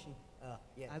 last question.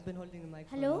 Yes. I've been holding the mic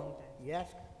for a Hello? long time.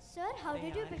 Yes. Sir, how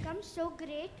did you become so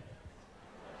great?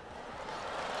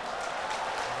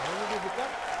 How did you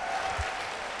become?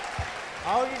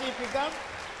 How did you become?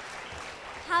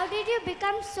 How did you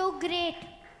become so great?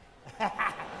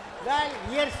 Well,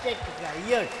 years take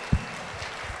years.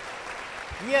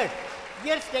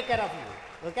 Years take care of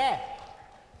you. Okay?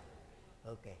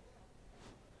 Okay.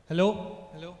 Hello?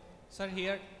 Hello? Sir,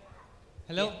 here.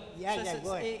 Hello? Yeah, Sir, yeah, sir,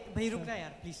 go ahead. bhai, ruk na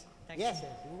yaar, please. Thanks. Yes,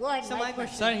 yes. Go ahead. So my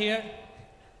question. Sir, here.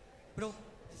 Bro,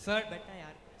 Sir. beta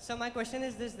yaar. So my question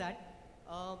is this, that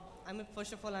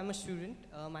first of all, I'm a student.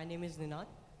 My name is Ninad.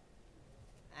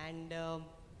 And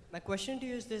my question to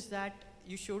you is this, that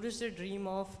you showed us the dream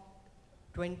of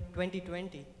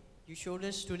 2020. You showed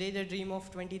us today the dream of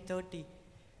 2030.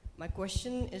 My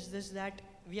question is this, that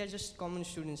we are just common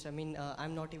students. I mean,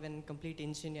 I'm not even a complete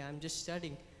engineer. I'm just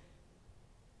studying.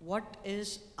 What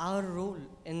is our role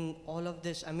in all of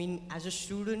this? I mean, as a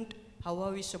student, how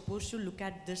are we supposed to look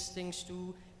at these things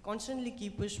to constantly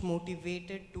keep us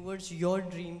motivated towards your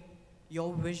dream,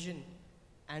 your vision,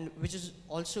 and which is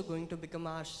also going to become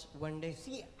ours one day?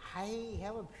 See, I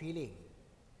have a feeling,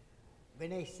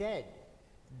 when I said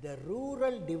the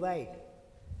rural divide,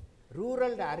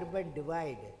 rural to urban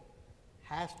divide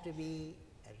has to be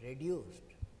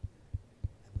reduced,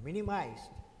 minimized.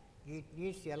 It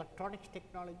needs electronics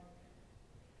technology,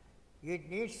 it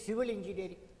needs civil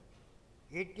engineering,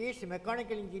 it needs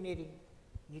mechanical engineering,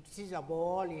 it is above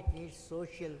all, it needs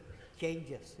social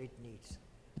changes, it needs.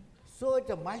 So,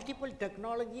 the multiple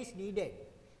technologies needed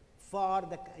for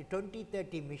the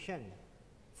 2030 mission,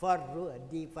 for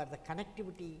the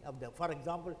connectivity of the, for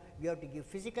example, you have to give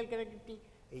physical connectivity,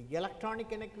 electronic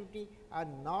connectivity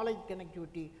and knowledge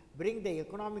connectivity, bring the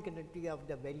economic connectivity of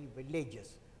the very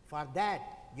villages. For that,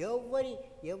 every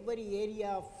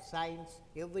area of science,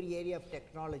 every area of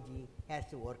technology has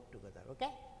to work together. Okay?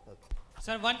 Okay.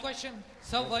 Sir, one question.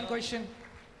 Sir, one question.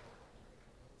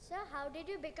 Sir, how did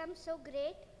you become so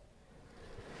great?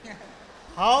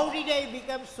 How did I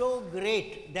become so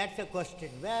great? That's a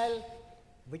question. Well,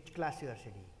 which class you are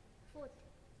studying? 4th.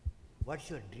 What's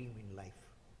your dream in life?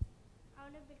 I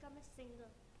want to become a singer.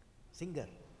 Singer.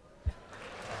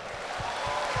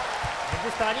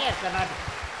 Hindustani or Carnatic?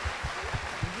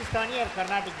 Hindustani or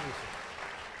Carnatic music?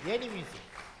 Any music?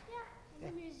 Yeah, in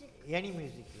the music. Any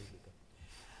music will become.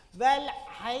 Well,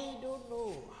 I don't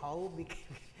know how big.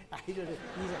 I don't know.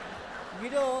 You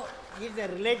know, it's a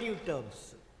relative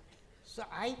terms. So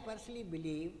I personally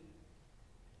believe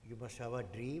you must have a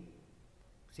dream.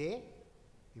 Say,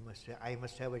 I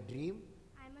must have a dream.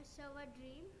 I must have a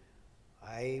dream.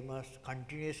 I must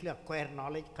continuously acquire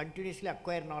knowledge. Continuously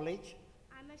acquire knowledge.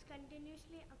 I must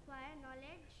continuously acquire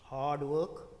knowledge. Hard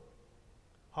work.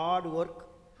 Hard work.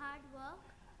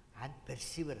 And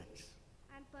perseverance.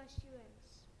 And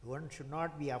pursuance. One should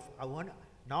not be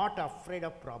not afraid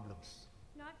of problems.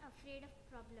 Not afraid of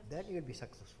problems. Then you will be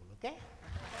successful. Okay?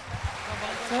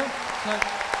 Sir,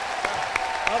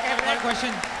 Okay, one friends.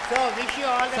 question. So wish you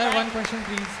all the Sir, best. one question,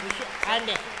 please. And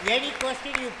any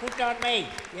question you put on mail,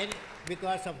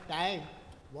 because of time,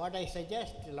 what I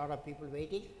suggest, a lot of people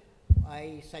waiting,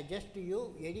 I suggest to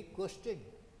you any question,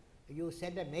 you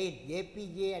send a mail,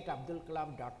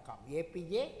 apj@abdulkalam.com,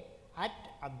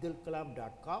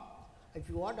 apj@abdulkalam.com. If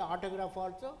you want an autograph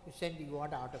also, you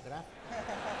want an autograph.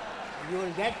 you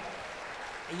will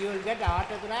get an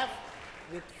autograph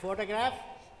with photograph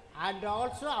and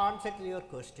also answer to your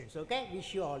questions. Okay?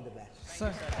 Wish you all the best.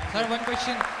 Sir, one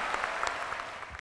question.